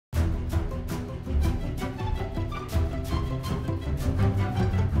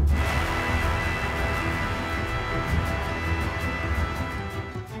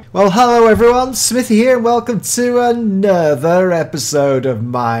Well, hello everyone, Smithy here and welcome to another episode of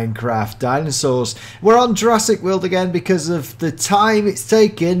Minecraft Dinosaurs. We're on Jurassic World again because of the time it's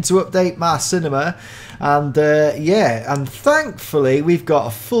taken to update my cinema. And and thankfully we've got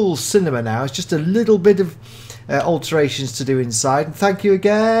a full cinema now. It's just a little bit of alterations to do inside. And thank you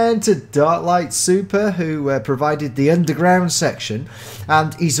again to Lite Super who provided the underground section.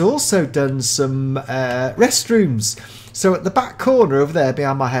 And he's also done some restrooms. So at the back corner over there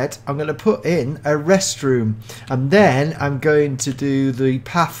behind my head, I'm going to put in a restroom. And then I'm going to do the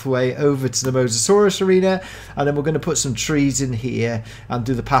pathway over to the Mosasaurus Arena. And then we're going to put some trees in here and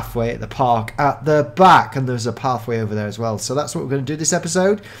do the pathway at the park at the back. And there's a pathway over there as well. So that's what we're going to do this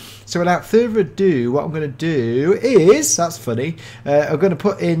episode. So without further ado, what I'm going to do is, that's funny, I'm going to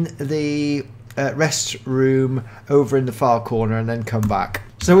put in the restroom over in the far corner and then come back.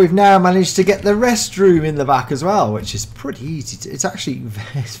 So we've now managed to get the restroom in the back as well, which is pretty easy. It's actually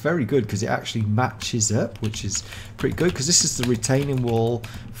very good because it actually matches up, which is pretty good because this is the retaining wall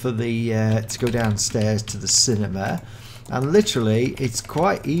for the to go downstairs to the cinema. And literally, it's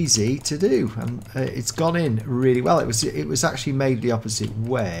quite easy to do, and it's gone in really well. It was actually made the opposite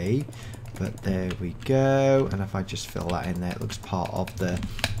way, but there we go. And if I just fill that in there, it looks part of the.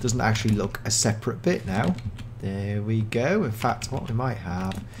 Doesn't actually look a separate bit now. There we go. In fact, what we might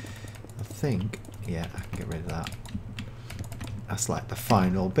have, I think, yeah, I can get rid of that. That's like the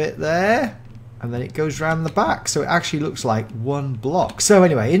final bit there, and then it goes around the back, so it actually looks like one block. So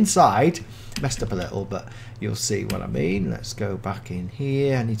anyway, inside. Messed up a little, but you'll see what I mean. Let's go back in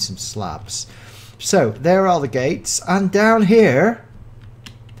here. I need some slabs. So there are the gates, and down here,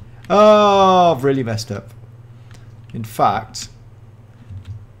 oh, I've really messed up. In fact,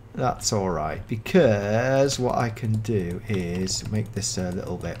 that's alright, because what I can do is make this a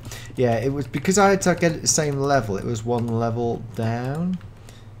little bit, yeah, it was because I had to get it the same level. It was one level down.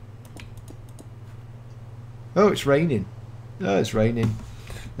 Oh, it's raining. Oh, it's raining.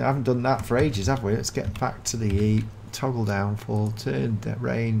 I haven't done that for ages, have we? Let's get back to the toggle downfall, turn that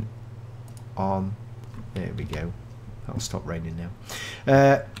rain on. There we go. That'll stop raining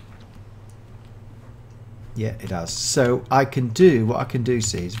now. Yeah, it has. So I can do what I can do.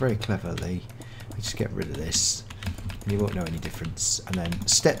 See, it's very cleverly. I just get rid of this, and you won't know any difference. And then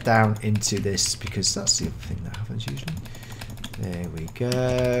step down into this because that's the other thing that happens usually. There we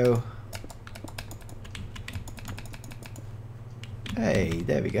go. Hey,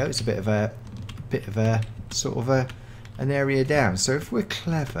 there we go. It's a bit of a sort of an area down. So if we're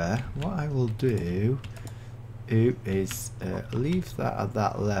clever, what I will do is leave that at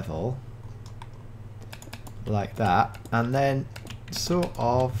that level, like that, and then sort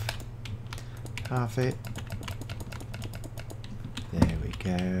of have it. There we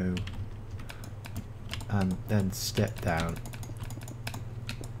go, and then step down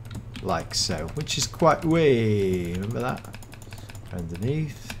like so, which is quite way. Remember that.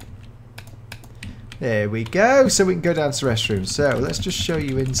 Underneath. There we go. So we can go down to the restroom. So let's just show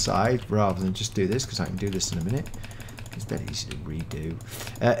you inside rather than just do this, because I can do this in a minute. It's very easy to redo.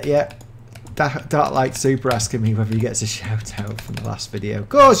 Yeah. Dark Light Super asking me whether he gets a shout out from the last video. Of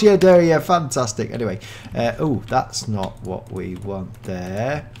course you do. Yeah, fantastic. Anyway, oh, that's not what we want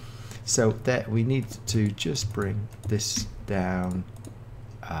there. So there we need to just bring this down.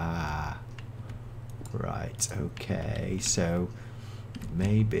 Ah, right. Okay. So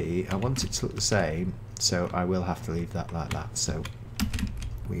maybe I want it to look the same, so I will have to leave that like that. So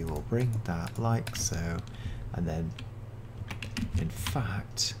we will bring that like so, and then in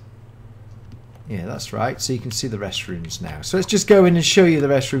fact, yeah, that's right. So you can see the restrooms now. So let's just go in and show you the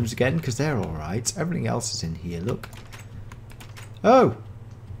restrooms again, because they're all right. Everything else is in here. Look. Oh,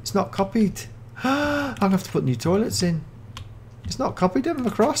 it's not copied. I'm gonna have to put new toilets in. It's not copied them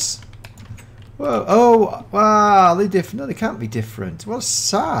across. Whoa, oh, wow, they're different. No, they can't be different. Well,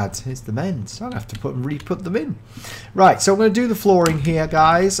 sad. It's the men's. So I'm going to have to re-put them in. Right, so I'm going to do the flooring here,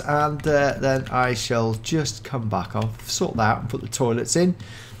 guys, and then I shall just come back. I'll sort that out and put the toilets in,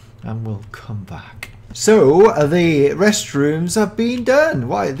 and we'll come back. So, the restrooms have been done.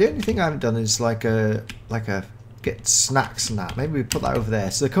 Why? The only thing I haven't done is like a get snacks and that. Maybe we put that over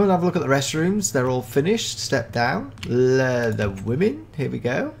there. So come and have a look at the restrooms. They're all finished. Step down. The women. Here we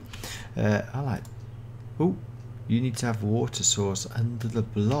go. I like. Oh, you need to have water source under the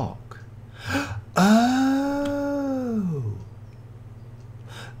block. Oh,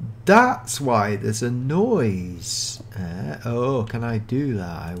 that's why there's a noise. Oh, can I do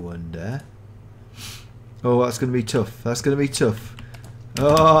that? I wonder. Oh, that's going to be tough. That's going to be tough.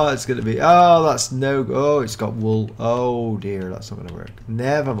 Oh, it's going to be. Oh, that's no. Oh, it's got wool. Oh dear, that's not going to work.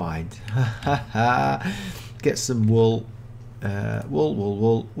 Never mind. Get some wool.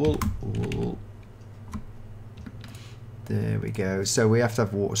 Wool. There we go. So we have to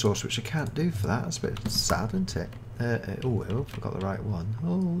have water source, which I can't do for that. That's a bit sad, isn't it? Oh, I forgot the right one.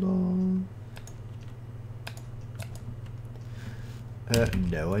 Hold on.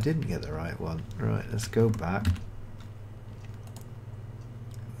 No, I didn't get the right one. Right, let's go back.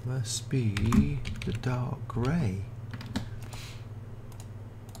 Must be the dark grey.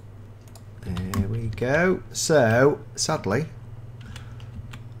 There we go. So, sadly,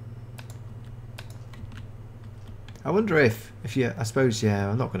 I wonder if you, I suppose, yeah,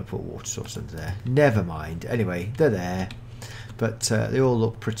 I'm not going to put water source under there. Never mind. Anyway, they're there. But they all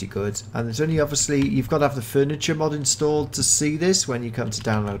look pretty good. And there's only, obviously, you've got to have the furniture mod installed to see this when you come to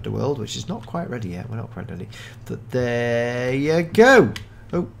download the world, which is not quite ready yet. We're not quite ready. But there you go.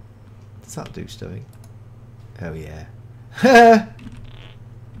 Oh, what's that dude's doing? Oh, yeah.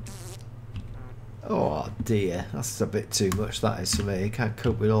 Oh dear, that's a bit too much, that is, for me. I can't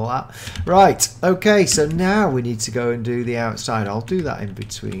cope with all that. Right, okay, so now we need to go and do the outside. I'll do that in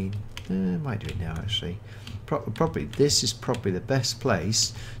between. I might do it now, actually. Probably this is probably the best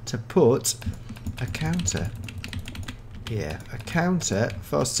place to put a counter. Yeah, a counter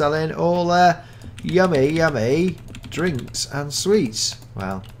for selling all yummy drinks and sweets.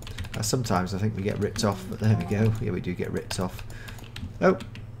 Well, sometimes I think we get ripped off, but there we go. Yeah, we do get ripped off. Oh,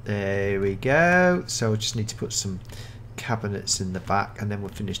 there we go. So I just need to put some cabinets in the back and then we're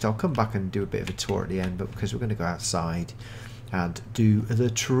finished. I'll come back and do a bit of a tour at the end, but because we're going to go outside and do the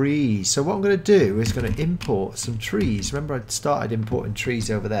trees. So what I'm going to do is going to import some trees. Remember I started importing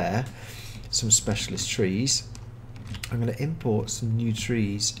trees over there, some specialist trees. I'm going to import some new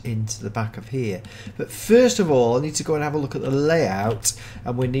trees into the back of here. But first of all, I need to go and have a look at the layout,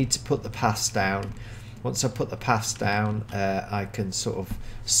 and we need to put the paths down. Once I put the paths down, I can sort of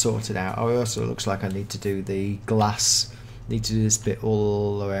sort it out. Oh, also, it looks like I need to do the glass. Need to do this bit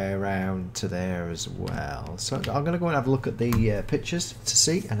all the way around to there as well. So I'm going to go and have a look at the pictures to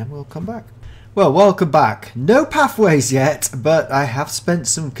see, and then we'll come back. Well, welcome back. No pathways yet, but I have spent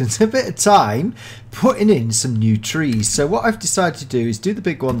some a bit of time putting in some new trees. So what I've decided to do is do the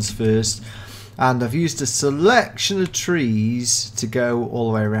big ones first, and I've used a selection of trees to go all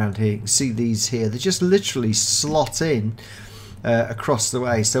the way around here. You can see these here. They just literally slot in across the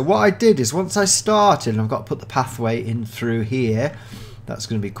way. So what I did is once I started, I've got to put the pathway in through here. That's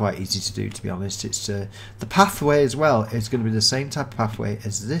going to be quite easy to do, to be honest. It's the pathway as well is going to be the same type of pathway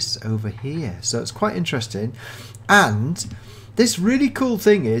as this over here. So it's quite interesting. And this really cool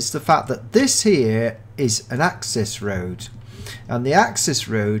thing is the fact that this here is an access road. And the access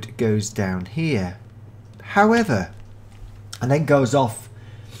road goes down here. However, and then goes off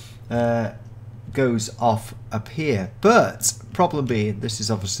up here. But problem being, this is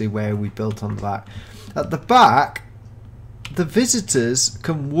obviously where we built on the back. At the back, the visitors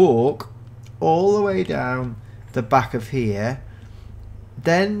can walk all the way down the back of here,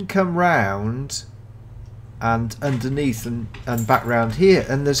 then come round and underneath and back round here,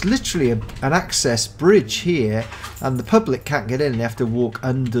 and there's literally an access bridge here, and the public can't get in. They have to walk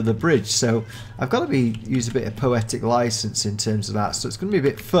under the bridge. So I've got to use a bit of poetic license in terms of that, so it's going to be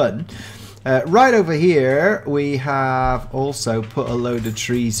a bit fun. Right over here we have also put a load of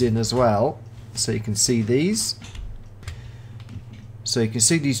trees in as well, so you can see these. So you can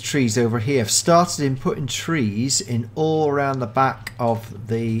see these trees over here. I've started in putting trees in all around the back of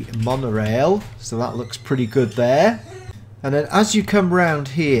the monorail. So that looks pretty good there. And then as you come round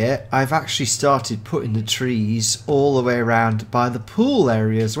here, I've actually started putting the trees all the way around by the pool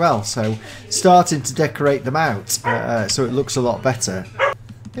area as well. So starting to decorate them out so it looks a lot better.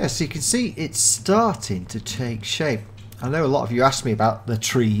 Yeah, so you can see it's starting to take shape. I know a lot of you asked me about the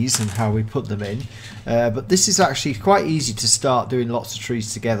trees and how we put them in, but this is actually quite easy to start doing lots of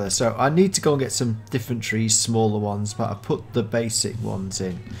trees together. So I need to go and get some different trees, smaller ones, but I put the basic ones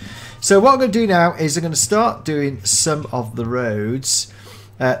in. So what I'm going to do now is I'm going to start doing some of the roads.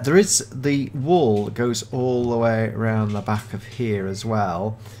 There is the wall that goes all the way around the back of here as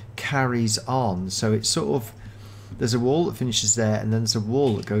well, carries on. So it's sort of, there's a wall that finishes there, and then there's a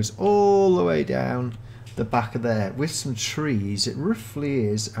wall that goes all the way down the back of there with some trees. It roughly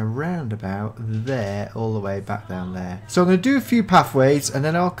is around about there all the way back down there. So I'm going to do a few pathways and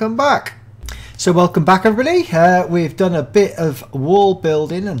then I'll come back. So welcome back everybody. We've done a bit of wall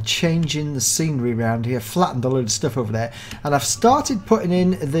building and changing the scenery around here, flattened a load of stuff over there, and I've started putting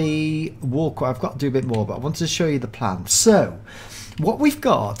in the walkway. I've got to do a bit more, but I wanted to show you the plan. So what we've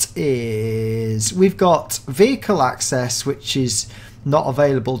got is we've got vehicle access, which is not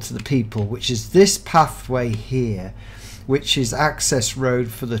available to the people, which is this pathway here, which is access road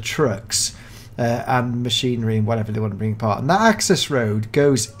for the trucks. and machinery and whatever they want to bring apart. And that access road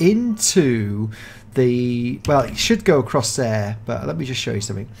goes into the, well, it should go across there, but let me just show you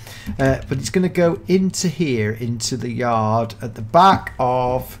something. But it's going to go into here, into the yard at the back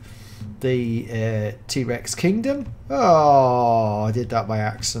of the T-Rex Kingdom. Oh, I did that by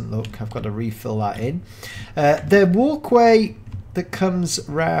accident. Look, I've got to refill that in. The walkway that comes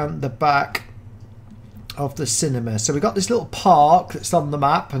round the back of the cinema. So we've got this little park that's on the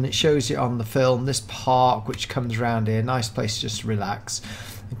map, and it shows you on the film, this park which comes round here. Nice place to just relax,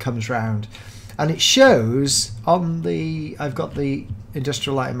 and comes round. And it shows on the, I've got the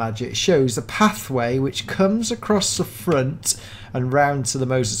Industrial Light and Magic, it shows the pathway which comes across the front and round to the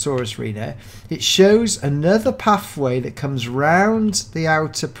Mosasaurus Arena. It shows another pathway that comes round the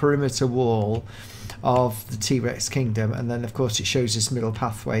outer perimeter wall of the T-Rex Kingdom, and then of course it shows this middle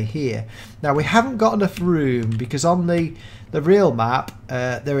pathway here. Now we haven't got enough room, because on the real map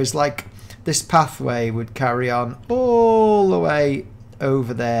there is like this pathway would carry on all the way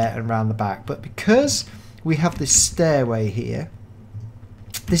over there and round the back, but because we have this stairway here,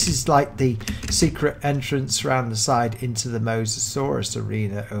 this is like the secret entrance around the side into the Mosasaurus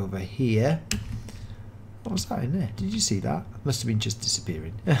Arena over here. What was that in there? Did you see that? Must have been just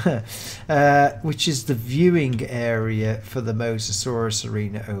disappearing. Which is the viewing area for the Mosasaurus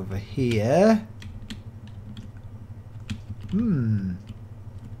Arena over here.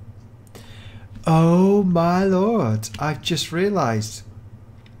 Oh my lord, I've just realised.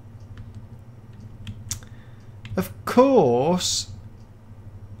 Of course,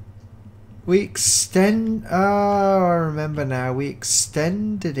 we extend... Oh, I remember now. We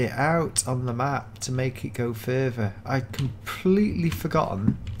extended it out on the map to make it go further. I'd completely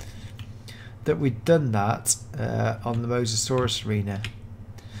forgotten that we'd done that on the Mosasaurus Arena.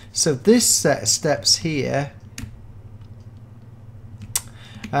 So this set of steps here...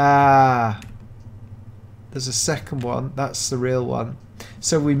 there's a second one. That's the real one.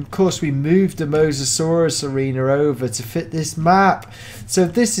 So we, of course, we moved the Mosasaurus Arena over to fit this map. So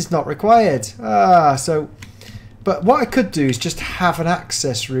this is not required. But what I could do is just have an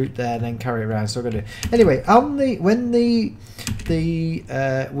access route there and then carry it around. So I'm going to. Anyway, on the when we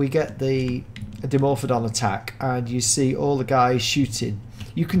get the Dimorphodon attack and you see all the guys shooting,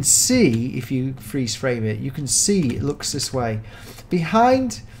 you can see, if you freeze frame it, you can see it looks this way.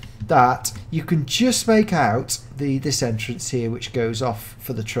 Behind that, you can just make out this entrance here which goes off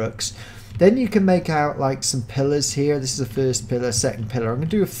for the trucks. Then you can make out like some pillars here. This is the first pillar, second pillar. I'm going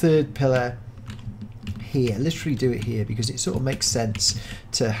to do a third pillar here, literally do it here, because it sort of makes sense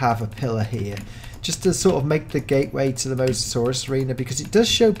to have a pillar here just to sort of make the gateway to the Mosasaurus Arena, because it does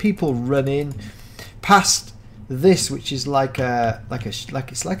show people running past this, which is like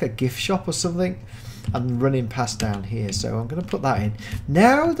it's like a gift shop or something, and running past down here. So I'm going to put that in.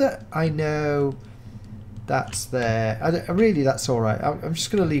 Now that I know that's there, really that's all right. I'm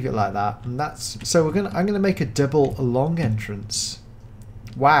just going to leave it like that, and that's so I'm going to make a double long entrance.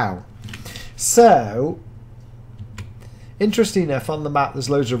 Wow. So interesting enough, on the map there's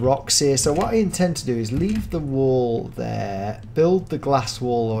loads of rocks here. So what I intend to do is leave the wall there, build the glass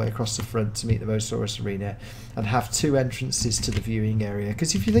wall all the way across the front to meet the Mosasaurus Arena, and have two entrances to the viewing area.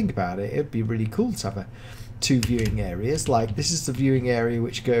 Because if you think about it, it'd be really cool to have two viewing areas. Like this is the viewing area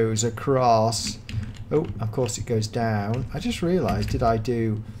which goes across. Oh, of course it goes down. I just realised, did I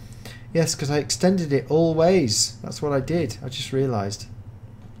do... Yes, because I extended it all ways. That's what I did. I just realised.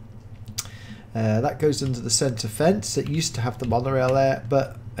 That goes under the centre fence. It used to have the monorail there,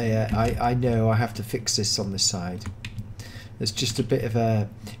 but I know I have to fix this on this side. There's just a bit of a...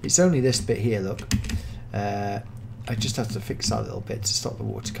 It's only this bit here, look. I just have to fix that little bit to stop the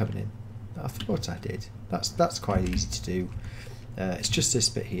water coming in. I thought I did. That's quite easy to do. It's just this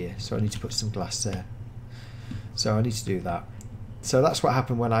bit here, so I need to put some glass there. So I need to do that. So that's what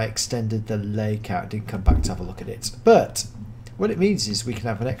happened when I extended the lake out. I didn't come back to have a look at it. But what it means is we can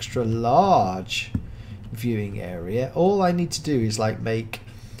have an extra large viewing area. All I need to do is like make,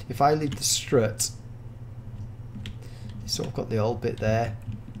 if I leave the strut, sort of got the old bit there,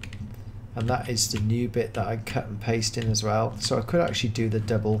 and that is the new bit that I cut and paste in as well. So I could actually do the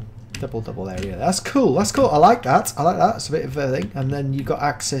double area. That's cool. That's cool. I like that. I like that. It's a bit of a thing. And then you got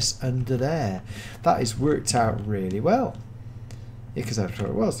access under there. That is worked out really well. Because that's what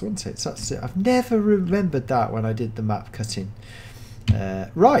it was, wasn't it? So that's it. I've never remembered that when I did the map cutting.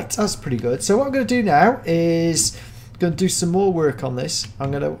 Right, that's pretty good. So what I'm going to do now is going to do some more work on this. I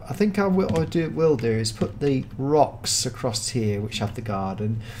think I will do is put the rocks across here, which have the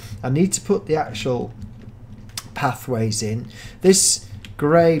garden. I need to put the actual pathways in. This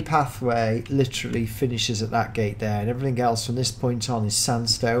grey pathway literally finishes at that gate there, and everything else from this point on is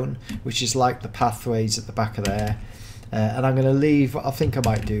sandstone, which is like the pathways at the back of there. And I'm going to leave, what I think I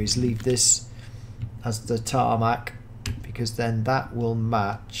might do is leave this as the tarmac, because then that will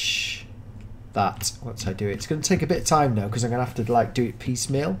match that once I do it. It's going to take a bit of time though, because I'm going to have to like do it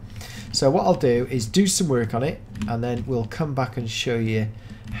piecemeal. So what I'll do is do some work on it, and then we'll come back and show you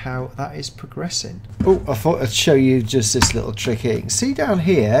how that is progressing. Oh, I thought I'd show you just this little trick here. You can see down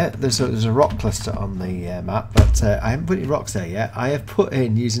here there's a rock cluster on the map, but I haven't put any rocks there yet. I have put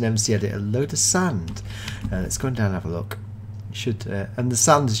in, using MC Edit, a load of sand. Let's go down and have a look. And the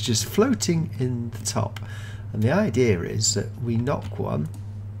sand is just floating in the top, and the idea is that we knock one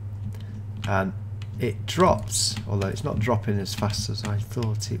and it drops, although it's not dropping as fast as I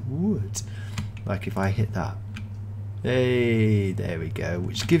thought it would, like if I hit that. Hey, there we go,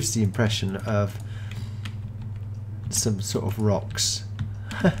 which gives the impression of some sort of rocks.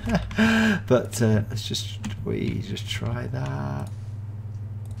 But let's just try that.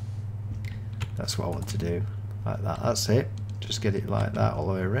 That's what I want to do, like that. That's it. Just get it like that all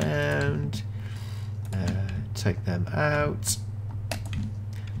the way around. Take them out.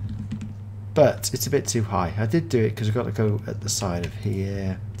 But it's a bit too high. I did do it because I've got to go at the side of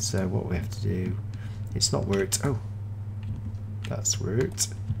here. So what we have to do, it's not worked. Oh, that's worked.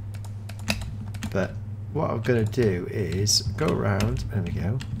 But what I'm going to do is go around. There we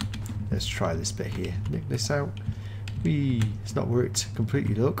go. Let's try this bit here. Nick this out. Whee! It's not worked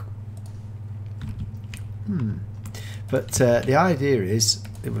completely, look. But the idea is,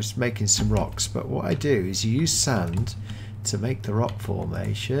 it was making some rocks. But what I do is you use sand to make the rock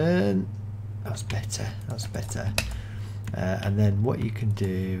formation. That's better. That's better. And then what you can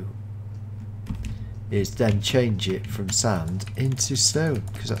do is then change it from sand into stone,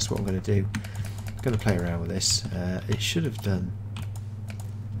 because that's what I'm going to do. I'm going to play around with this. It should have done.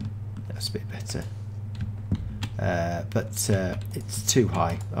 That's a bit better. But it's too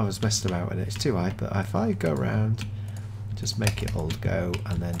high. I was messing about with it. It's too high. But if I go around, just make it all go,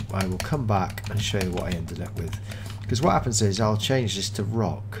 and then I will come back and show you what I ended up with. Because what happens is I'll change this to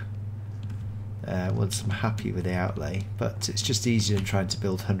rock once I'm happy with the outlay, but it's just easier than trying to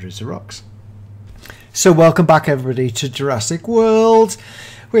build hundreds of rocks. So welcome back everybody to Jurassic World.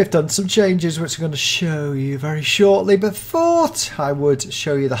 We have done some changes which I'm going to show you very shortly, but thought I would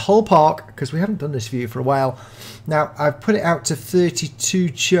show you the whole park because we haven't done this view for a while. Now I've put it out to 32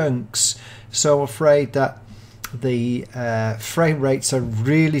 chunks, so I'm afraid that the frame rates are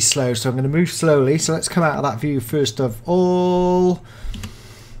really slow, so I'm going to move slowly. So let's come out of that view first of all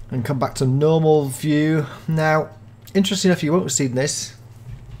and come back to normal view. Now, interesting enough, you won't have seen this.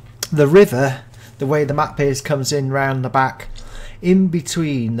 The river, the way the map is, comes in round the back in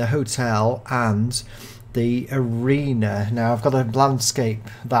between the hotel and the arena. Now I've got to landscape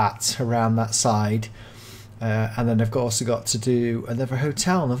that around that side, and then I've also got to do another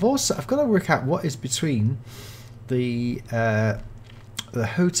hotel, and I've got to work out what is between the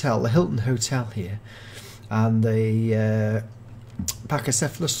hotel, the Hilton Hotel here, and the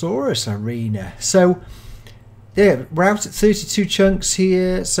Mosasaurus Areana. So yeah, we're out at 32 chunks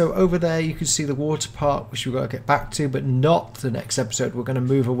here. So over there you can see the water park, which we've got to get back to, but not the next episode. We're going to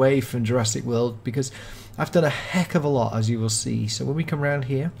move away from Jurassic World because I've done a heck of a lot, as you will see. So when we come around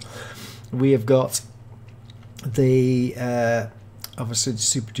here, we have got the obviously the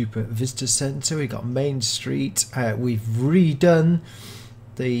super duper visitor centre. We've got Main Street. We've redone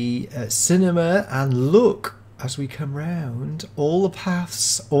the cinema, and look, as we come round, all the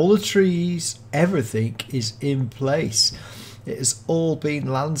paths, all the trees, everything is in place. It has all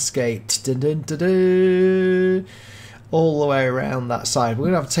been landscaped. Dun, dun, dun, dun, all the way around that side.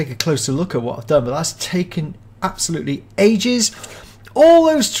 We're going to have to take a closer look at what I've done, but that's taken absolutely ages. All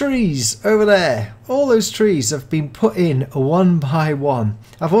those trees over there, all those trees have been put in one by one.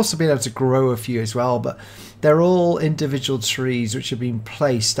 I've also been able to grow a few as well, but they're all individual trees which have been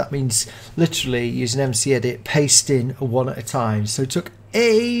placed. That means literally using MC Edit, paste in one at a time. So it took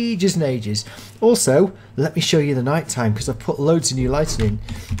ages and ages. Also, let me show you the night time because I've put loads of new lighting in.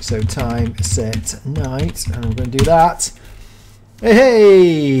 So time set night, and we're going to do that.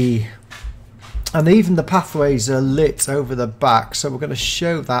 Hey! And even the pathways are lit over the back, so we're going to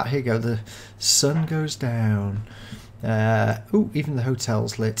show that. Here you go, the sun goes down. Even the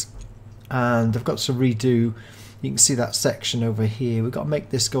hotel's lit. And I've got to redo, you can see that section over here. We've got to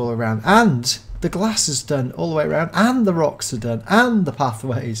make this go all around. And the glass is done all the way around, and the rocks are done, and the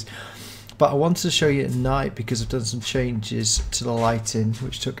pathways. But I wanted to show you at night because I've done some changes to the lighting,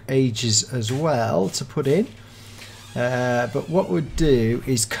 which took ages as well to put in. But what we'll do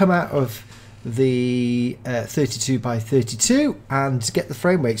is come out of the 32 by 32 and get the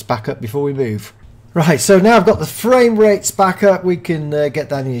frame rates back up before we move. Right, so now I've got the frame rates back up, we can get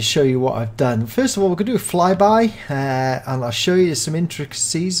down here and show you what I've done. First of all, we're going to do a flyby, and I'll show you some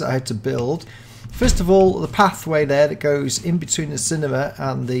intricacies I had to build. First of all, the pathway there that goes in between the cinema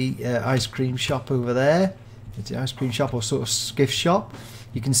and the ice cream shop over there. It's the ice cream shop or sort of gift shop.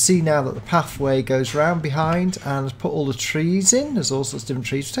 You can see now that the pathway goes round behind and I've put all the trees in. There's all sorts of different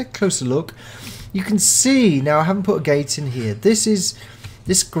trees. Take a closer look. You can see now I haven't put a gate in here.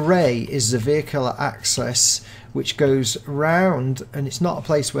 This grey is the vehicular access which goes round, and it's not a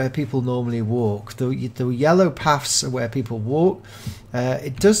place where people normally walk. The yellow paths are where people walk.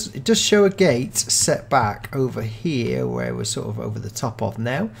 It does show a gate set back over here where we're sort of over the top of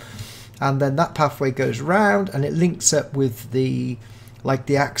now, and then that pathway goes round and it links up with the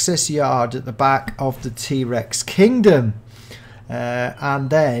access yard at the back of the T-Rex Kingdom. And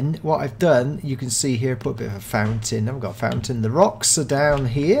then what I've done, you can see here, put a bit of a fountain. I've got a fountain. The rocks are down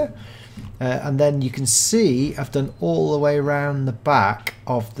here, and then you can see I've done all the way around the back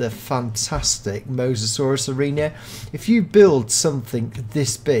of the fantastic Mosasaurus Areana. If you build something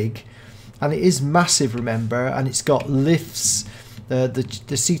this big, and it is massive, remember, and it's got lifts,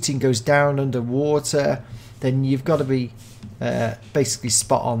 the seating goes down underwater, then you've got to be basically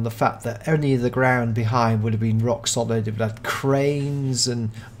spot on the fact that any of the ground behind would have been rock solid. It would have had cranes and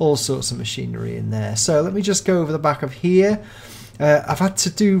all sorts of machinery in there. So let me just go over the back of here. I've had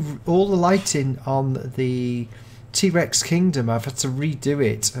to do all the lighting on the T-Rex Kingdom. I've had to redo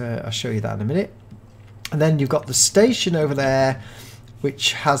it. I'll show you that in a minute. And then you've got the station over there,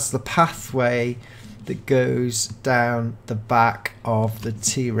 which has the pathway that goes down the back of the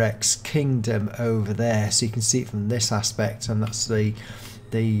T-Rex Kingdom over there, so you can see it from this aspect, and that's the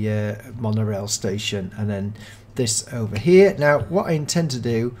monorail station. And then this over here. Now what I intend to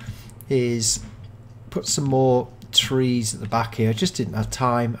do is put some more trees at the back here. I just didn't have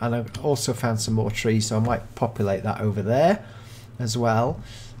time, and I've also found some more trees, so I might populate that over there as well.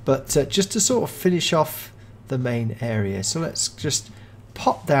 But just to sort of finish off the main area, so let's just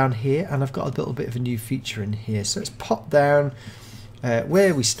pop down here, and I've got a little bit of a new feature in here. So let's pop down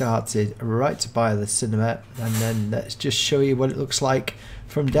where we started, right by the cinema, and then let's just show you what it looks like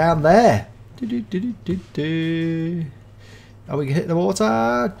from down there. Are we gonna hit the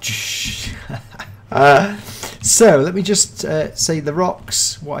water? So let me just say the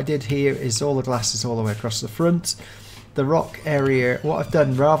rocks. What I did here is all the glasses all the way across the front. The rock area, what I've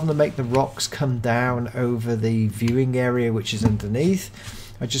done, rather than make the rocks come down over the viewing area which is underneath,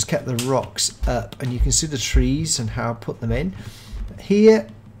 I just kept the rocks up, and you can see the trees and how I put them in. Here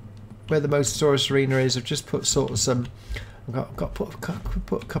where the Mosasaurus Areana is, I've just put sort of some, I've got put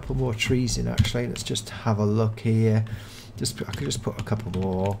a couple more trees in actually. Let's just have a look here. I could just put a couple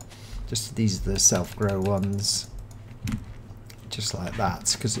more. Just these are the self-grow ones. Just like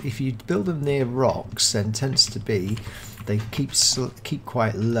that, because if you build them near rocks, then tends to be they keep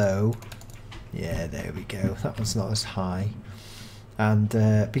quite low. Yeah, there we go. That one's not as high, and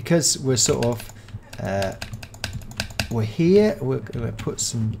because we're sort of we're here, we're going to put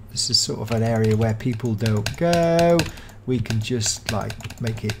some. This is sort of an area where people don't go. We can just like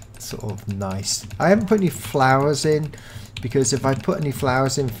make it sort of nice. I haven't put any flowers in, because if I put any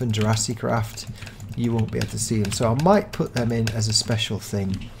flowers in from JurassiCraft, you won't be able to see them, so I might put them in as a special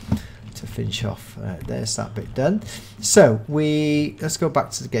thing to finish off. There's that bit done. So let's go back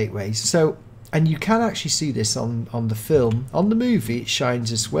to the gateways. So, and you can actually see this on the film. On the movie it shines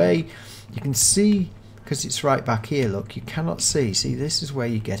this way. You can see, because it's right back here, look, you cannot see this is where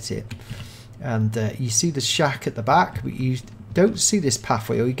you get it, and you see the shack at the back, but you don't see this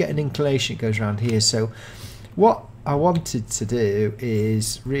pathway, or you get an inclination it goes around here. So what I wanted to do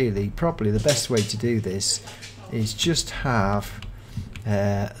is really, probably the best way to do this is just have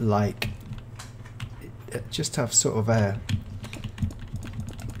sort of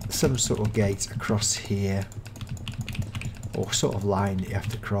some sort of gate across here, or sort of line that you have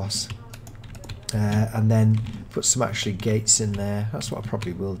to cross, and then put some actually gates in there. That's what I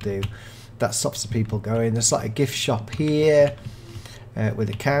probably will do. That stops the people going. There's like a gift shop here with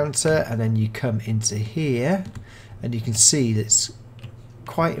a counter, and then you come into here, and you can see that's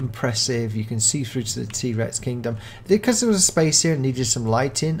quite impressive. You can see through to the T-Rex Kingdom. Because there was a space here and needed some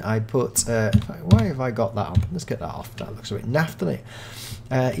lighting, I put why have I got that on? Let's get that off. That looks a bit naff, doesn't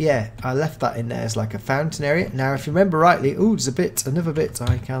it? Yeah, I left that in there as like a fountain area. Now if you remember rightly, oh, there's another bit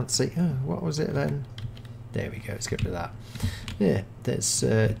I can't see. Oh, what was it then? There we go, let's get rid of that. Yeah, there's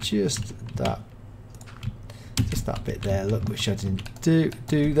just that bit there, look, which I didn't do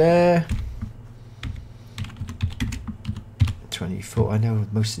there. 24. I know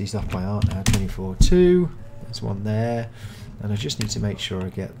most of these off by heart now. 24.2. There's one there. And I just need to make sure I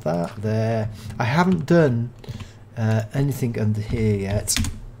get that there. I haven't done anything under here yet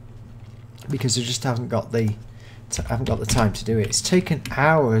because I just haven't got the time to do it. It's taken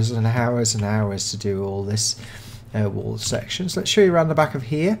hours and hours and hours to do all this wall sections. Let's show you around the back of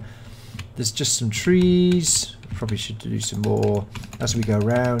here. There's just some trees. Probably should do some more as we go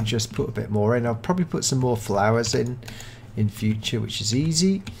around. Just put a bit more in. I'll probably put some more flowers in future, which is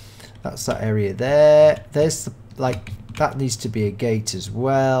easy. That's that area there. There's the that needs to be a gate as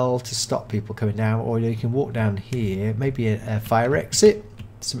well to stop people coming down, or you can walk down here. Maybe a fire exit.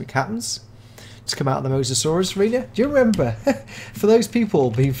 Something happens. To come out of the Mosasaurus Arena. Do you remember? For those people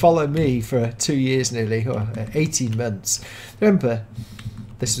who've been following me for 2 years nearly, or 18 months, remember,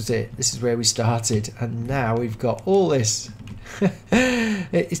 this was it. This is where we started, and now we've got all this.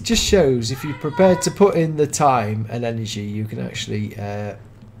 It just shows if you're prepared to put in the time and energy, you can actually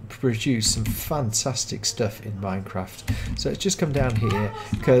produce some fantastic stuff in Minecraft. So let's just come down here,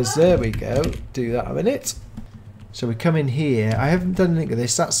 because there we go. Do that a minute. So we come in here. I haven't done anything with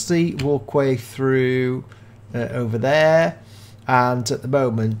this. That's the walkway through over there. And at the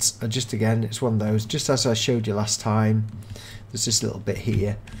moment, just again, it's one of those, just as I showed you last time, there's this little bit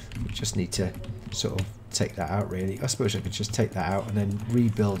here. We just need to sort of take that out, really. I suppose I could just take that out and then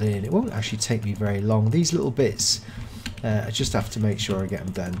rebuild in. It won't actually take me very long. These little bits, I just have to make sure I get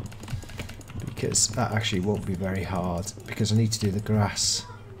them done, because that actually won't be very hard, because I need to do the grass.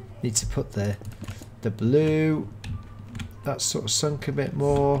 Need to put the blue. That's sort of sunk a bit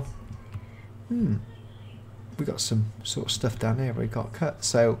more. We got some sort of stuff down here we got cut.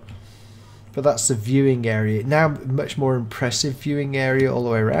 So, but that's the viewing area. Now much more impressive viewing area all the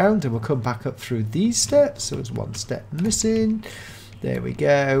way around, and we'll come back up through these steps. So there's one step missing. There we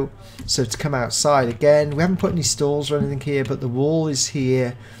go. So to come outside again, we haven't put any stalls or anything here, but the wall is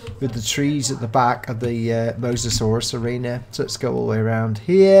here with the trees at the back of the Mosasaurus Arena. So let's go all the way around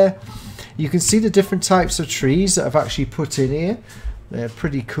here. You can see the different types of trees that I've actually put in here. They're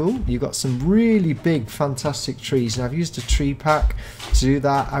pretty cool. You've got some really big, fantastic trees, and I've used a tree pack to do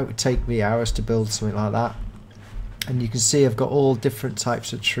that. It would take me hours to build something like that. And you can see I've got all different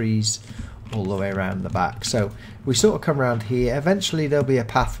types of trees all the way around the back. So we sort of come around here. Eventually there'll be a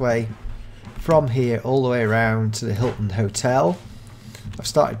pathway from here all the way around to the Hilton Hotel. I've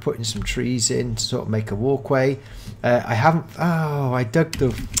started putting some trees in to sort of make a walkway. I haven't. Oh, I dug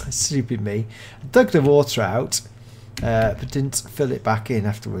the. Stupid me. I dug the water out, but didn't fill it back in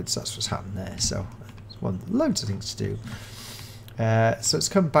afterwards. That's what's happened there. So, there's loads of things to do. So let's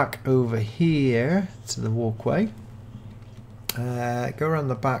come back over here to the walkway. Go around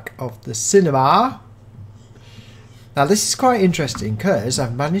the back of the cinema. Now this is quite interesting because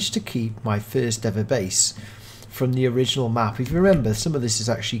I've managed to keep my first ever base from the original map. If you remember, some of this is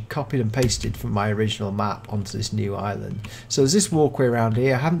actually copied and pasted from my original map onto this new island. So there's this walkway around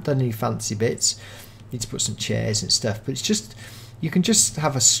here. I haven't done any fancy bits. Need to put some chairs and stuff, but it's just, you can just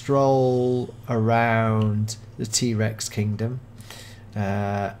have a stroll around the T-Rex kingdom.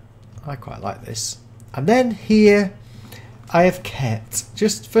 I quite like this. And then here I have kept,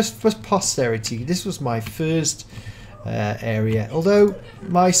 just for posterity, this was my first area, although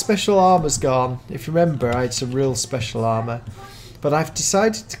my special armor's gone. If you remember, I had some real special armor, but I've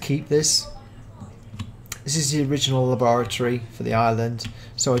decided to keep this. This is the original laboratory for the island,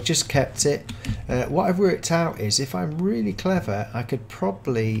 so I just kept it. What I've worked out is, if I'm really clever, I could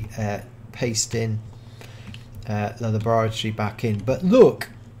probably paste in the laboratory back in. But look,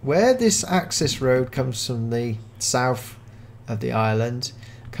 where this access road comes from the south of the island,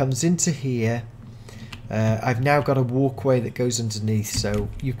 comes into here. I've now got a walkway that goes underneath, so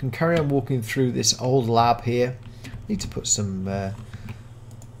you can carry on walking through this old lab here. Need to put some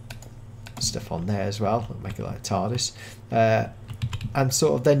stuff on there as well, make it like TARDIS. And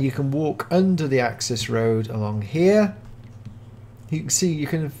sort of then you can walk under the access road along here. You can see, you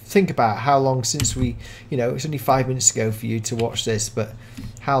can think about how long since we, you know, it's only 5 minutes ago for you to watch this, but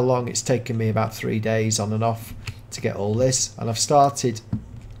how long it's taken me, about 3 days on and off to get all this. And I've started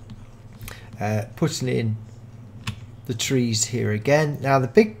putting in the trees here again. Now the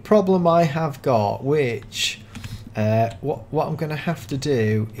big problem I have got, which what I'm going to have to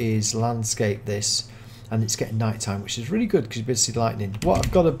do is landscape this, and it's getting night time, which is really good because you can see lightning. What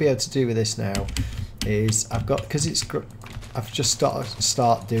I've got to be able to do with this now is I've just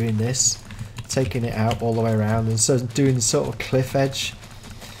start doing this, taking it out all the way around, and so doing the sort of cliff edge.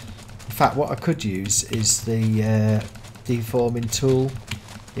 In fact, what I could use is the deforming tool.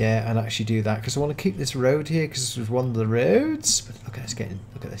 Yeah, and actually do that, because I want to keep this road here because this was one of the roads. But look at this,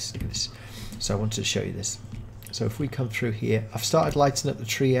 look at this. So I wanted to show you this. So if we come through here, I've started lighting up the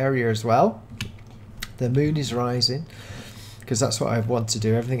tree area as well. The moon is rising, because that's what I want to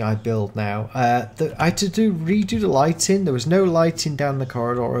do. Everything I build now. I had to redo the lighting. There was no lighting down the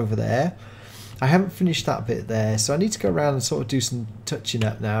corridor over there. I haven't finished that bit there, so I need to go around and sort of do some touching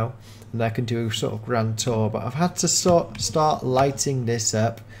up now, and I can do a sort of grand tour. But I've had to start lighting this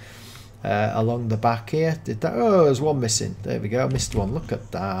up along the back here. Did that? Oh, there's one missing. There we go. I missed one. Look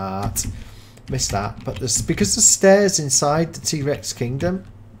at that. Missed that. But there's, because the stairs inside the T-Rex Kingdom.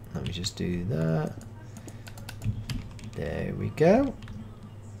 Let me just do that. There we go.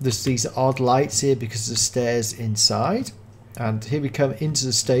 There's these odd lights here because of the stairs inside. And here we come into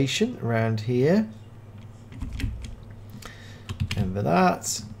the station around here. Remember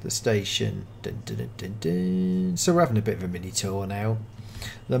that. The station. Dun, dun, dun, dun, dun. So we're having a bit of a mini tour now.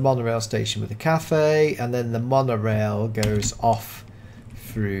 The monorail station with the cafe. And then the monorail goes off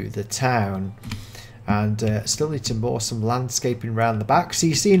through the town. And still need to moor some landscaping around the back. So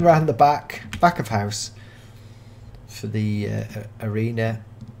you're seeing around the back of house for the arena.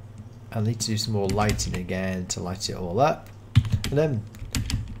 I need to do some more lighting again to light it all up. And then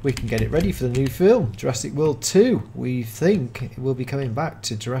we can get it ready for the new film, Jurassic World 2. We think it will be coming back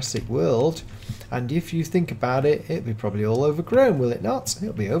to Jurassic World. And if you think about it, it'll be probably all overgrown, will it not?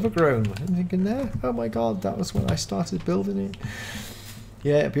 It'll be overgrown. I'm thinking there, oh my god, that was when I started building it.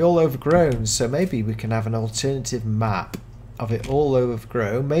 Yeah, it'll be all overgrown. So maybe we can have an alternative map of it all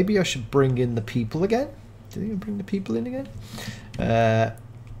overgrown. Maybe I should bring in the people again. Do you think I'll bring the people in again?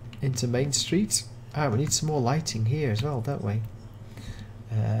 Into Main Street. Ah, we need some more lighting here as well, don't we?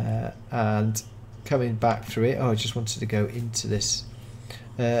 And coming back through it. Oh, I just wanted to go into this.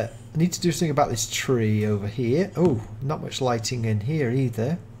 I need to do something about this tree over here. Oh, not much lighting in here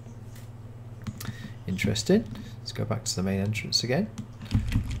either. Interesting. Let's go back to the main entrance again.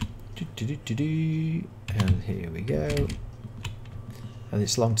 And here we go. And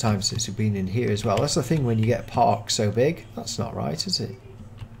it's a long time since we've been in here as well. That's the thing when you get a park so big. That's not right, is it?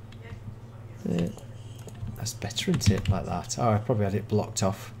 Yeah. That's better, isn't it? Like that. Oh, I probably had it blocked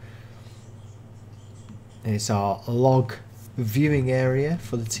off. It's our log viewing area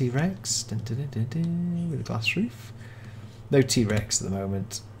for the T-Rex. With a glass roof. No T-Rex at the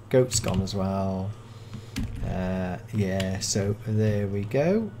moment. Goat's gone as well. Yeah, so there we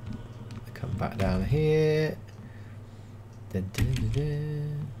go. Come back down here.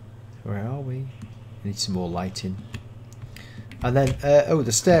 Where are we? Need some more lighting. And then, oh, the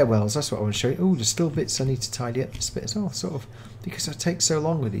stairwells, that's what I want to show you. Oh, there's still bits I need to tidy up this bit as well, sort of, because I take so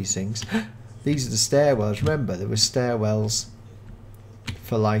long with these things. These are the stairwells. Remember, there were stairwells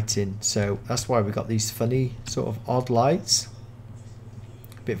for lighting, so that's why we got these funny, sort of odd lights.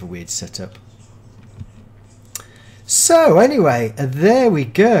 Bit of a weird setup. So, anyway, there we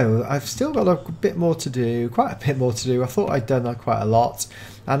go. I've still got a bit more to do, quite a bit more to do. I thought I'd done quite a lot.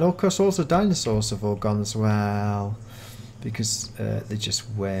 And, of course, all the dinosaurs have all gone as well. Because they just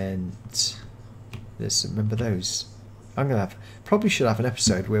went. Remember those? Probably should have an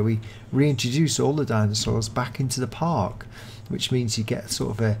episode where we reintroduce all the dinosaurs back into the park, which means you get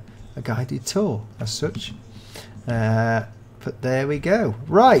sort of a guided tour as such. But there we go.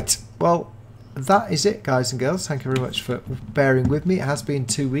 Right. Well, that is it, guys and girls. Thank you very much for bearing with me. It has been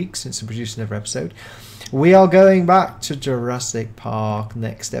 2 weeks since I produced another episode. We are going back to Jurassic Park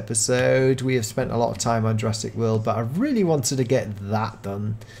next episode. We have spent a lot of time on Jurassic World, but I really wanted to get that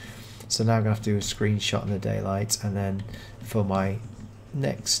done. So now I'm going to have to do a screenshot in the daylight and then for my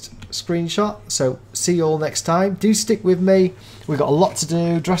next screenshot. So see you all next time. Do stick with me. We've got a lot to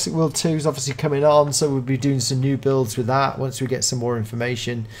do. Jurassic World 2 is obviously coming on, so we'll be doing some new builds with that once we get some more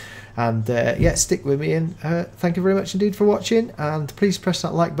information. And yeah, stick with me, and thank you very much indeed for watching, and please press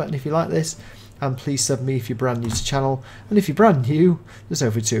that like button if you like this. And please sub me if you're brand new to the channel. And if you're brand new, there's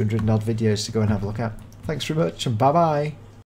over 200 and odd videos to go and have a look at. Thanks very much, and bye bye.